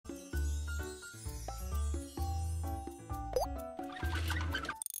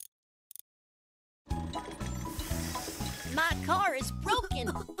car is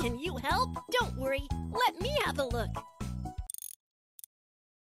broken. Can you help? Don't worry. Let me have a look.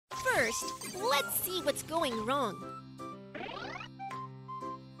 First, let's see what's going wrong.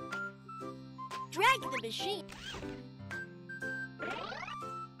 Drag the machine.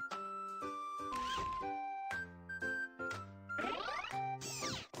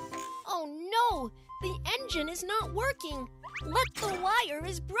 Oh no! The engine is not working. The wire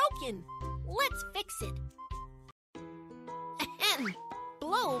is broken. Let's fix it. Ahem!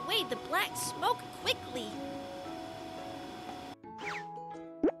 Blow away the black smoke quickly.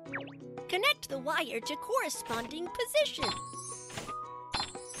 Connect the wire to corresponding position.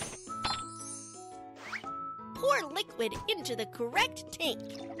 Pour liquid into the correct tank.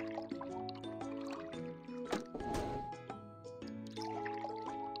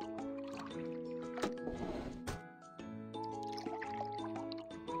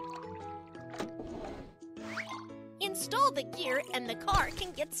 Install the gear and the car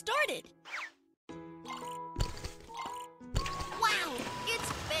can get started. Wow,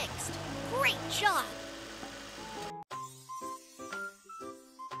 it's fixed! Great job!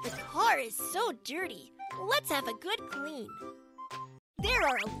 The car is so dirty. Let's have a good clean. There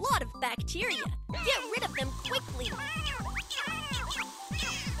are a lot of bacteria. Get rid of them quickly.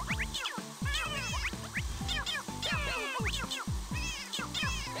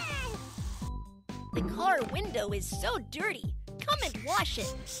 The car window is so dirty. Come and wash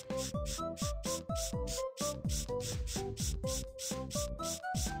it.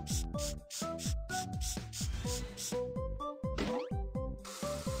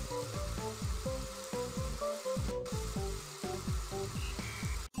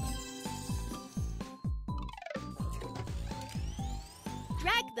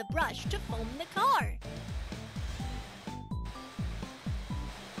 Drag the brush to foam the car.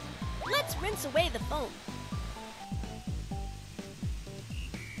 Let's rinse away the foam.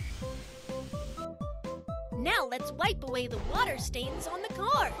 Now let's wipe away the water stains on the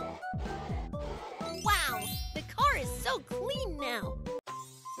car. Wow, the car is so clean now.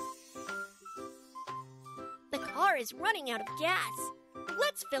 The car is running out of gas.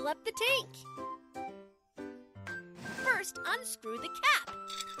 Let's fill up the tank. First, unscrew the cap.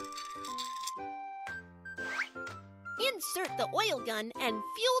 Insert the oil gun and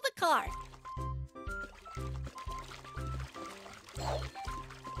fuel the car.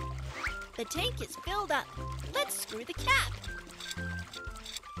 The tank is filled up. Let's screw the cap.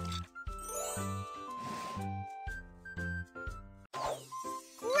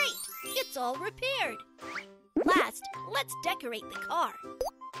 Great! It's all repaired. Last, let's decorate the car.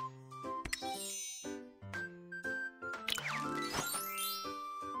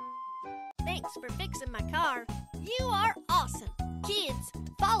 Thanks for fixing my car. You are awesome! Kids,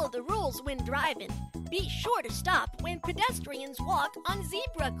 follow the rules when driving. Be sure to stop when pedestrians walk on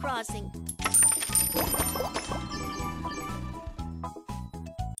zebra crossing.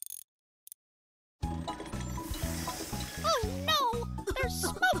 Oh no! There's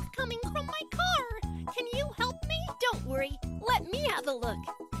smoke coming from my car! Can you help me? Don't worry, let me have a look.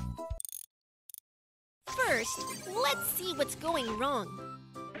 First, let's see what's going wrong.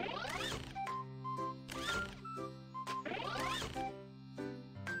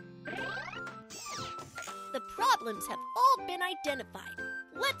 The problems have all been identified.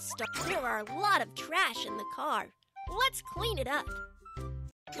 Let's start. There are a lot of trash in the car. Let's clean it up.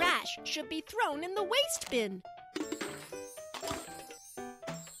 Trash should be thrown in the waste bin.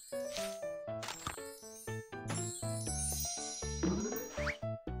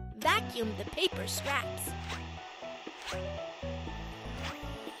 Vacuum the paper scraps.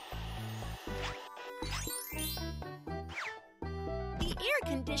 The air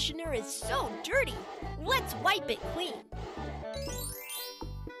conditioner is so dirty. Let's wipe it clean.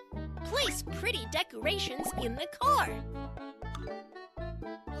 Place pretty decorations in the car.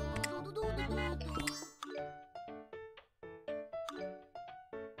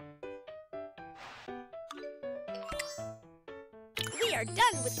 We are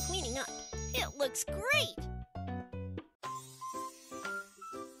done with cleaning up. It looks great.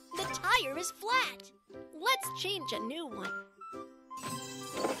 The tire is flat. Let's change a new one.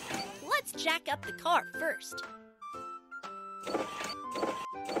 Let's jack up the car first.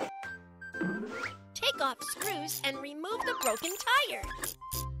 Take off screws and remove the broken tire.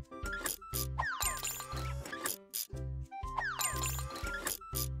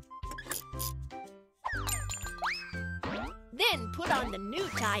 Then put on the new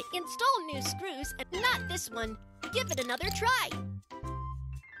tie, install new screws, and not this one. Give it another try.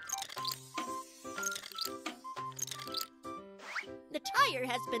 The tire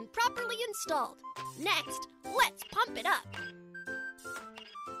has been properly installed. Next, let's pump it up.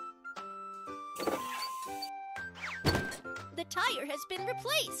 the tire has been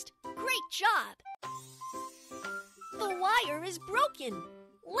replaced. Great job! The wire is broken.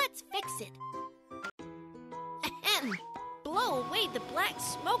 Let's fix it. Ahem! Blow away the black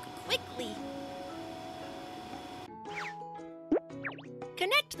smoke quickly.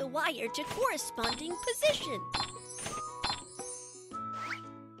 Connect the wire to corresponding position.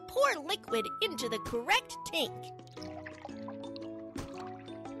 Pour liquid into the correct tank.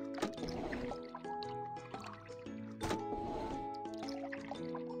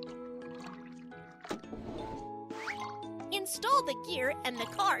 Install the gear and the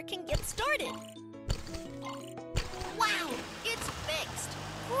car can get started. Wow, it's fixed!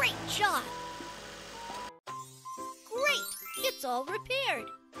 Great job! Great, it's all repaired.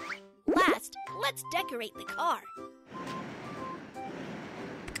 Last, let's decorate the car.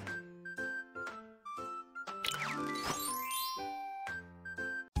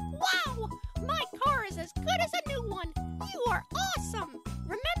 Wow, my car is as good as a new one. You are awesome!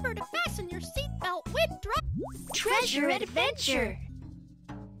 Remember to fasten your seatbelt when driving. Treasure Adventure!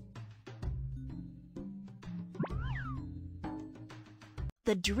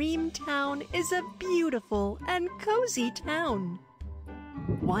 The Dream Town is a beautiful and cozy town.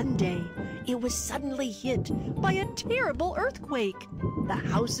 One day, it was suddenly hit by a terrible earthquake. The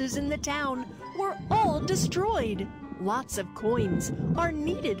houses in the town were all destroyed. Lots of coins are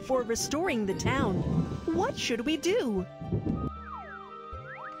needed for restoring the town. What should we do?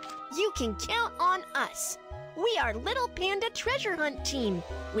 You can count on us. We are Little Panda Treasure Hunt Team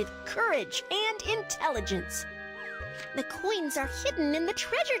with courage and intelligence. The coins are hidden in the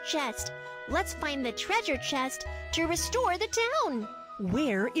treasure chest. Let's find the treasure chest to restore the town.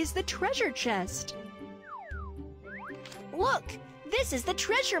 Where is the treasure chest? Look, this is the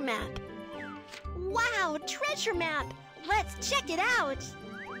treasure map. Wow, treasure map! Let's check it out.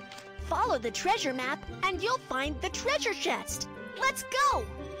 Follow the treasure map and you'll find the treasure chest. Let's go!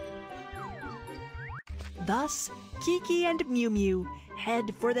 Thus, Kiki and Mew Mew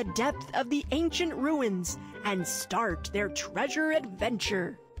head for the depth of the ancient ruins and start their treasure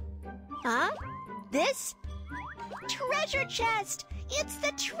adventure. Huh? This? Treasure chest! It's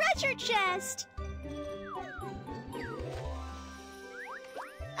the treasure chest!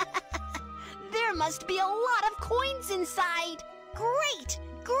 There must be a lot of coins inside! Great!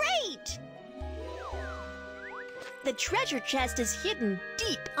 Great! The treasure chest is hidden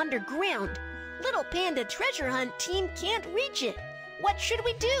deep underground. Little Panda Treasure Hunt Team can't reach it. What should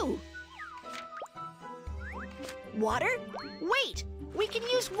we do? Water? Wait! We can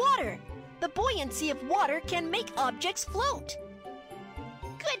use water! The buoyancy of water can make objects float.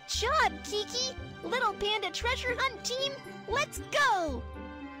 Good job, Kiki! Little Panda Treasure Hunt Team, let's go!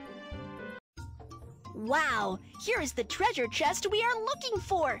 Wow, here is the treasure chest we are looking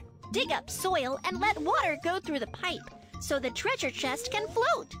for. Dig up soil and let water go through the pipe so the treasure chest can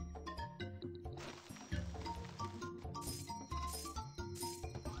float.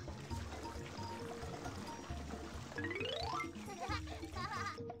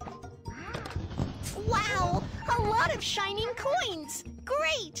 Wow, a lot of shining coins.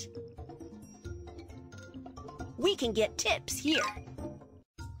 Great! We can get tips here.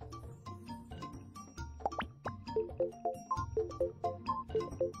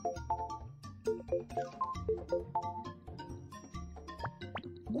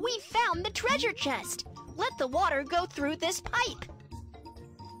 We found the treasure chest. Let the water go through this pipe.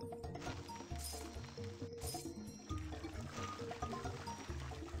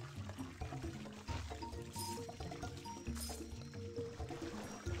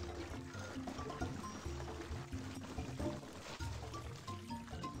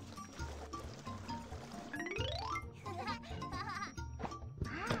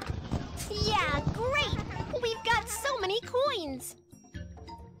 Yeah, great! We've got so many coins!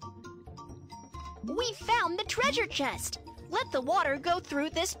 We found the treasure chest! Let the water go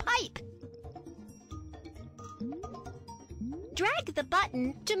through this pipe. Drag the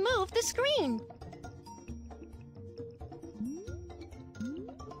button to move the screen.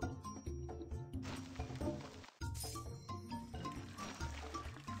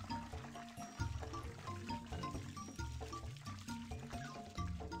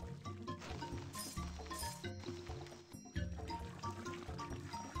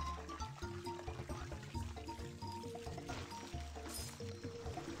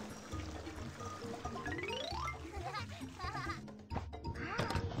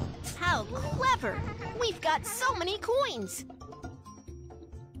 How clever! We've got so many coins!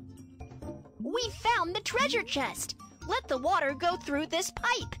 We found the treasure chest! Let the water go through this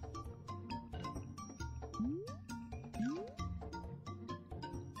pipe.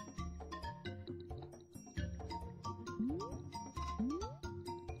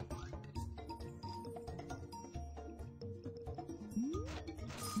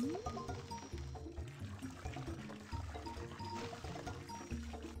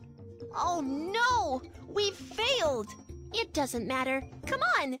 Oh no! We failed! It doesn't matter. Come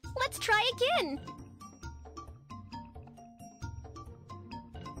on, let's try again.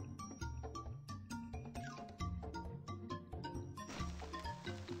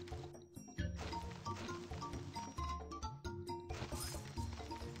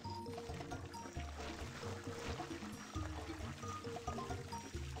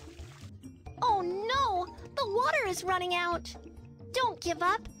 Oh no! The water is running out. Don't give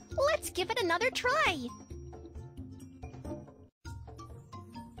up. Let's give it another try.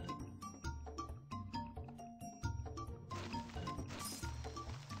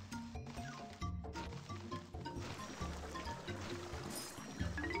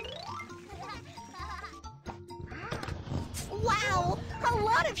 Wow! A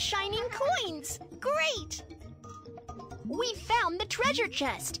lot of shining coins! Great! We found the treasure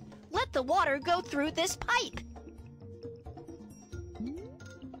chest. Let the water go through this pipe.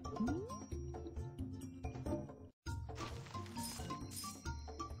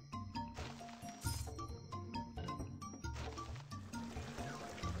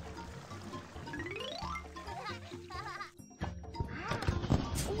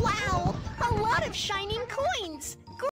 Wow! A lot of shining coins!